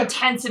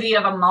intensity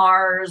of a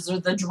Mars or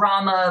the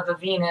drama of a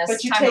Venus.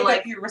 But you take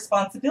up your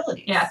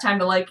responsibilities. Yeah, time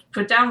to like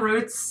put down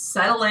roots,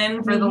 settle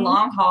in for the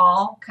long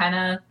haul. Kind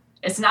of,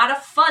 it's not a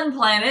fun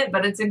planet,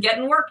 but it's a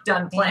getting work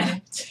done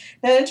planet.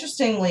 Now,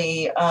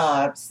 interestingly,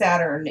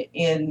 Saturn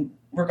in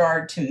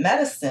regard to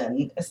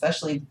medicine,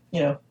 especially,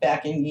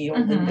 back in the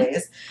olden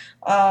days,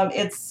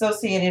 it's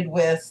associated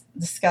with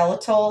the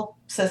skeletal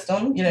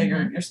system,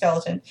 your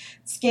skeleton,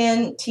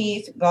 skin,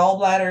 teeth,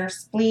 gallbladder,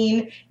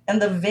 spleen,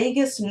 and the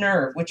vagus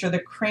nerve, which are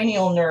the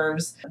cranial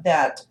nerves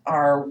that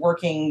are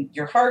working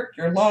your heart,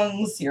 your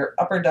lungs, your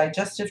upper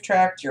digestive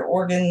tract, your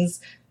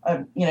organs,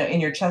 in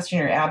your chest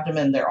and your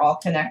abdomen. They're all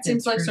connected.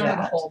 Seems like sort of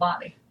the whole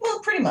body. Well,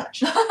 pretty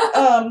much.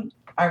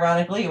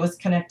 Ironically, it was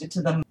connected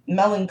to the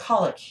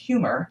melancholic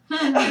humor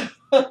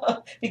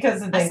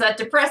because that's that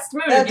depressed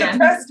mood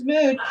depressed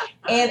mood,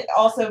 and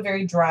also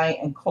very dry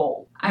and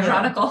cold.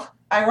 Ironical.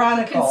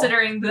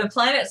 Considering the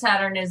planet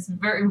Saturn is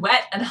very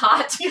wet and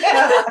hot.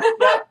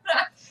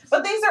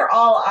 But these are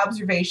all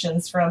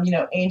observations from,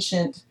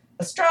 ancient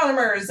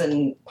astronomers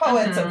and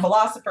poets and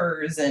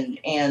philosophers and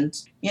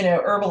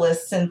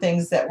herbalists and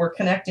things that were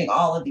connecting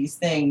all of these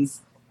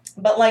things.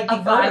 But like the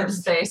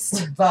vibes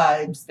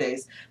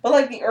based. But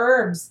like the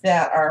herbs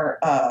that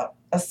are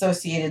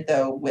associated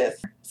though with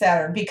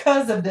Saturn,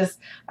 because of this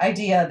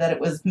idea that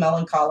it was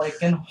melancholic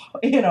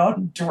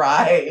and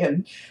dry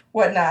and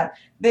whatnot,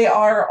 they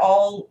are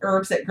all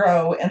herbs that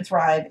grow and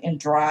thrive in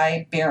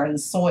dry, barren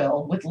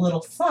soil with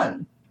little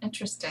sun.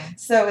 Interesting.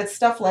 So it's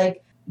stuff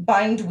like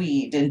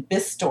bindweed and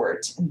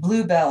bistort and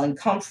bluebell and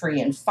comfrey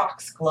and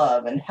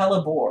foxglove and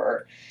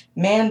hellebore,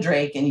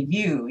 mandrake and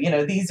yew.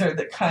 These are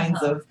the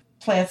kinds of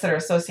plants that are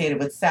associated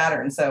with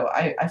Saturn. So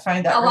I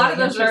find that a lot of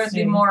those are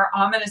the more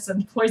ominous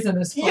and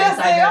poisonous plants. Yes,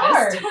 they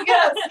are.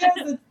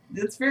 Yes,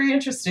 it's very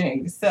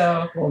interesting.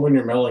 So, well, when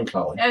you're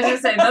melancholy, I was gonna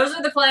say those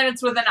are the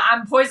planets with an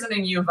 "I'm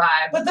poisoning you"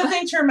 vibe. But the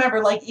thing to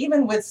remember, like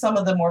even with some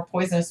of the more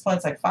poisonous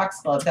plants, like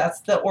foxglove, that's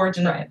the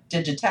origin of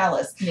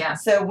digitalis. Yeah.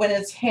 So when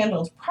it's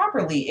handled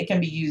properly, it can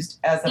be used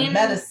as a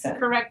medicine.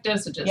 Correct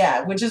dosages.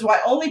 Yeah, which is why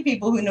only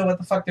people who know what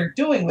the fuck they're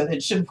doing with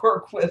it should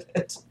work with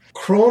it.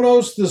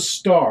 Kronos the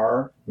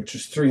star, which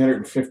is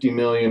 350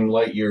 million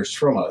light years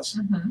from us,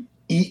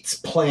 eats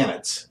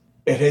planets.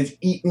 It has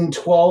eaten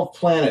 12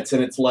 planets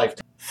in its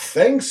lifetime.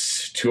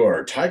 Thanks to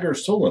our Tiger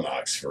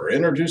Solanox for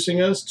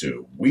introducing us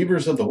to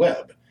Weavers of the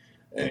Web,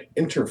 an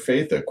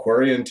interfaith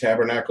Aquarian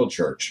Tabernacle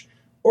Church.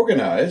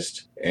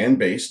 organized and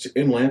based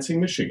in Lansing,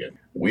 Michigan.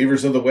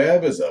 Weavers of the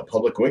Web is a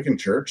public Wiccan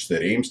church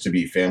that aims to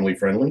be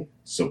family-friendly,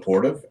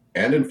 supportive,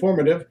 and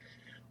informative,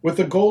 with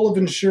the goal of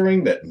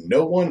ensuring that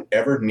no one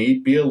ever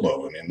need be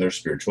alone in their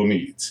spiritual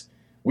needs.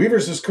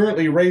 Weavers is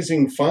currently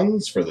raising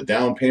funds for the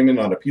down payment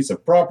on a piece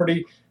of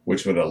property,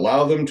 which would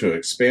allow them to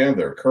expand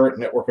their current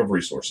network of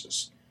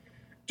resources.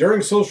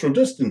 During social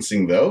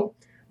distancing, though,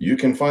 you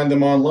can find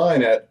them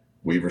online at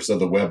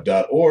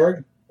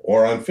weaversoftheweb.org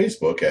or on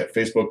Facebook at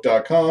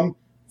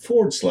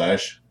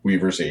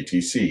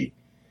facebook.com/WeaversATC.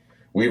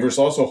 Weavers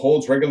also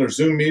holds regular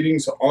Zoom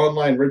meetings,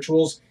 online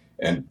rituals,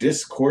 and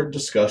Discord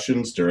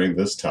discussions during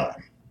this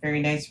time.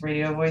 Very nice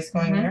radio voice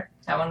going there.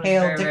 That one was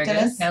Hail very, very good.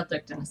 Dictinus. Hail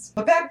Dictinus.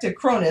 But back to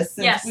Cronus.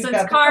 Yes, since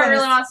got the Car Cronus.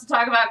 really wants to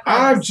talk about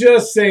Cronus. I'm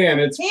just saying,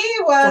 it's He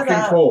was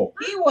fucking cool.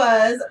 He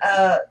was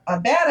a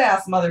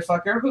badass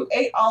motherfucker who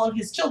ate all of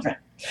his children.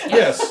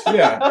 Yes,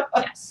 yeah.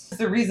 Yes. It's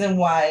the reason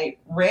why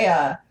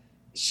Rhea,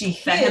 she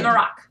Fed hid him a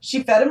rock.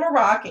 She fed him a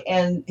rock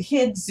and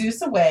hid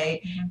Zeus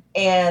away.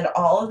 And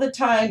all of the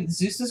time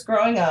Zeus was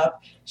growing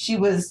up, she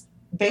was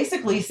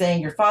basically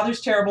saying, "Your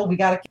father's terrible. We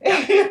gotta,"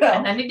 you know.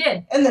 And then he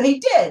did. And then he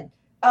did.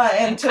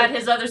 And cut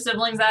his other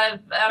siblings out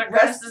of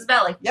Cronus'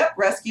 belly. Yep,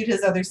 rescued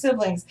his other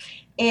siblings.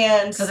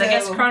 And Because so, I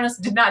guess Cronus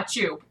did not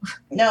chew.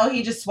 no,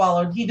 he just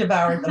swallowed. He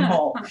devoured them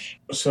whole.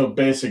 So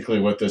basically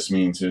what this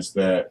means is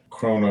that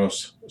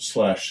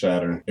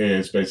Kronos/Saturn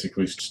is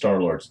basically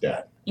Star-Lord's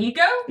dad.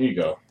 Ego?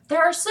 Ego.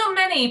 There are so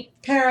many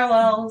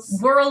Parallels.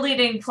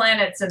 world-eating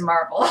planets in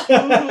Marvel.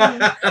 Mhm.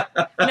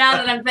 Now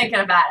that I'm thinking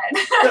about it.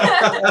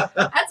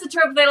 That's a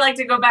trope they like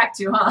to go back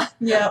to, huh?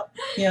 Yep,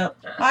 yep.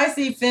 I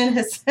see Finn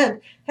has said,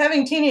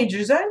 having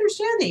teenagers, I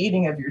understand the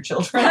eating of your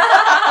children.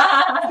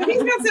 But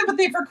he's got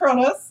sympathy for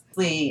Kronos.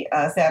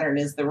 Saturn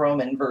is the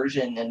Roman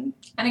version, and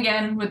And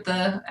again, with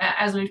the,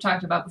 as we've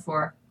talked about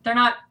before, they're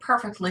not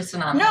perfectly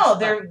synonymous. no,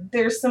 but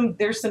there's some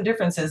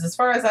differences. As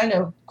far as I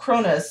know,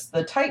 Cronus,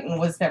 the Titan,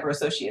 was never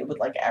associated with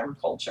like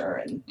agriculture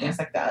and things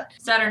like that.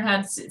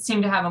 Saturn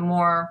seemed to have a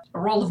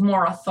role of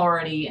more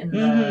authority in the.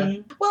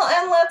 Mhm. Well,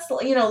 and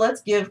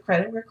let's give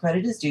credit where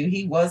credit is due.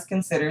 He was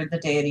considered the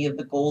deity of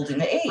the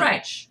Golden Age.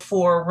 Right.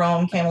 Before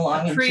Rome came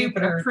along and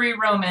Jupiter.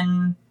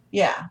 Pre-Roman.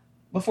 Yeah.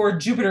 Before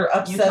Jupiter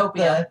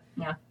Utopia.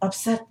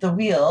 upset the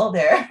wheel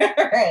there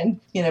and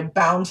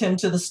bound him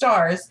to the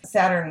stars,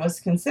 Saturn was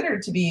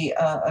considered to be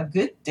a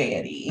good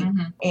deity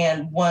Mhm.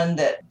 and one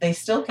that they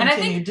still And I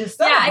continue to Yeah,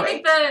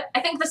 celebrate. I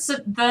think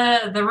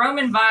the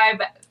Roman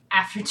vibe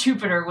after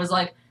Jupiter was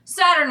like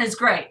Saturn is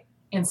great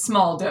in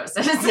small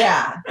doses.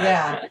 yeah.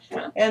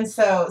 And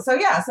so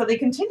they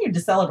continued to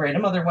celebrate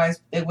him.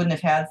 Otherwise, they wouldn't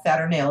have had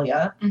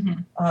Saturnalia.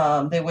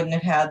 Mhm. They wouldn't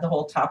have had the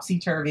whole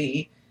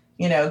topsy-turvy,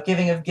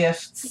 giving of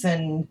gifts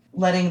and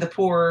letting the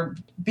poor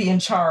be in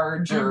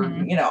charge or,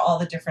 Mhm. all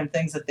the different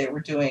things that they were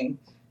doing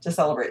to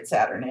celebrate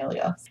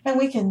Saturnalia. And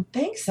we can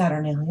thank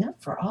Saturnalia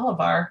for all of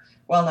our,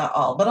 well, not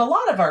all, but a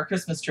lot of our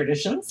Christmas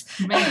traditions.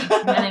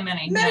 Many.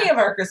 Many Yeah. of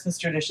our Christmas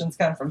traditions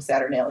come from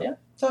Saturnalia.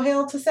 So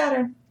hail to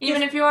Saturn.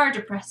 Even if you are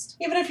depressed.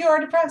 Even if you are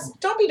depressed.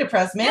 Don't be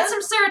depressed, man. Get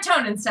some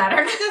serotonin,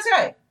 Saturn. That's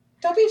right.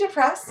 Don't be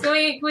depressed. So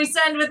we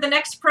send with the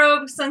next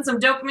probe, send some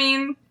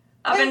dopamine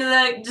up into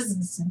the,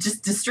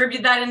 just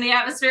distribute that in the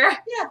atmosphere.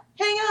 Yeah,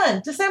 hang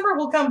on. December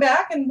will come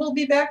back and we'll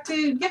be back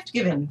to gift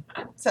giving.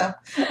 So,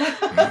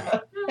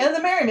 and the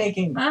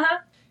merrymaking. Uh-huh.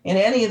 In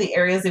any of the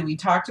areas that we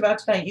talked about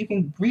tonight, you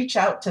can reach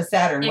out to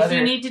Saturn. If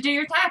you need to do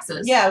your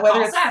taxes. whether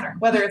call it's Saturn.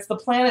 whether it's the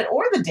planet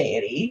or the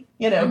deity,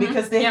 Mhm,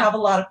 because they yeah. have a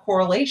lot of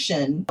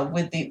correlation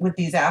with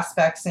these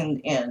aspects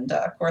and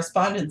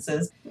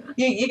correspondences.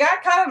 You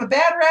got kind of a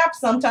bad rap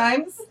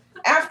sometimes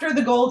after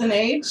the Golden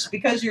Age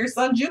because your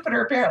son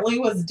Jupiter apparently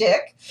was a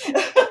dick.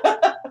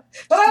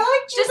 But I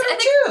like Jupiter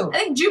too. I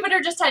think Jupiter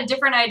just had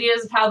different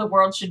ideas of how the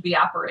world should be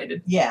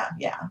operated. Yeah,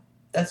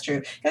 that's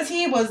true. Because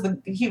he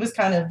was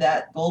kind of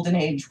that Golden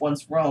Age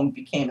once Rome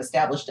became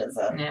established as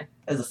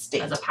a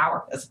state, As a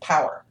power. as a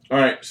power. All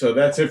right, so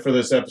that's it for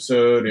this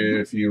episode.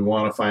 If you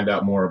want to find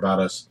out more about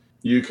us,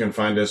 you can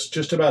find us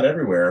just about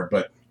everywhere.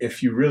 But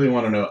if you really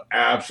want to know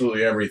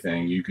absolutely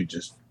everything, you could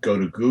just go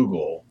to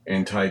Google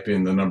and type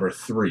in the number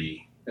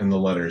 3 and the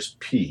letters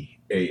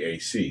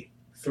PAAC.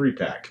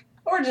 3-pack.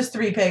 Or just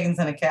 3 pagans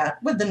and a cat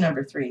with the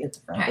number 3 at the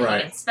front.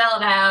 Right. You can spell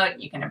it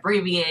out. You can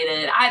abbreviate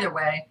it. Either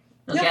way,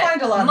 you'll You'll get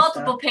find a lot of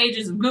multiple stuff.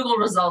 pages of Google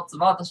results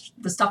of all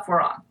the stuff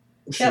we're on.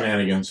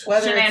 Shenanigans.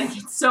 Whether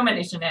So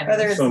many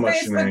shenanigans. it's So the much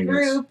Facebook shenanigans.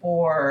 group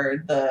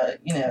or the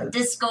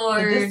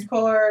Discord. the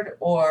Discord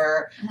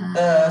or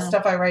the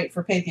stuff I write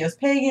for Patheos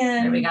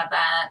Pagan. There we got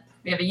that.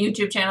 We have a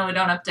YouTube channel we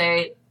don't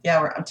update.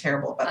 Yeah, I'm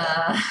terrible about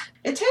that.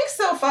 It takes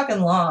so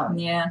fucking long.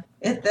 Yeah.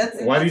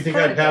 Why do you think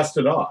I passed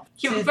it off?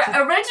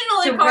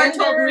 Originally, to Car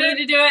told render- me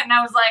to do it, and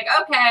I was like,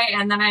 okay,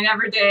 and then I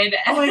never did.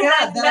 Oh my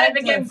God, then that it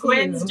became does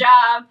Quinn's you.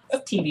 job.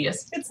 It's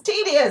tedious. It's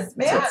tedious,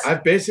 man.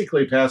 I've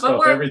basically passed But off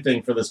we're-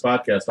 everything for this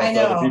podcast I off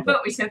to other know. people.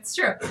 But it's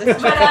true. and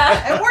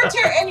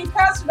and you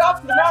passed it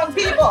off to the wrong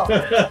people.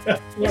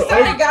 You're Well,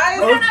 sorry, guys.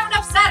 We don't have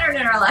enough Saturn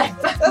in our life.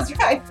 That's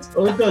right.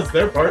 Old does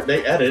their part.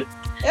 They edit.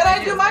 And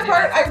I do my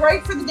part. I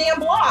write for the damn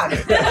blog.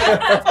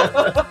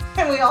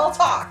 And we all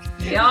talk.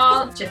 We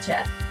all chit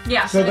chat.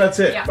 Yeah. So that's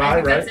it. Yeah, Bye, I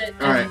think right? That's it.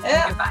 All right.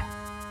 Yeah. Goodbye.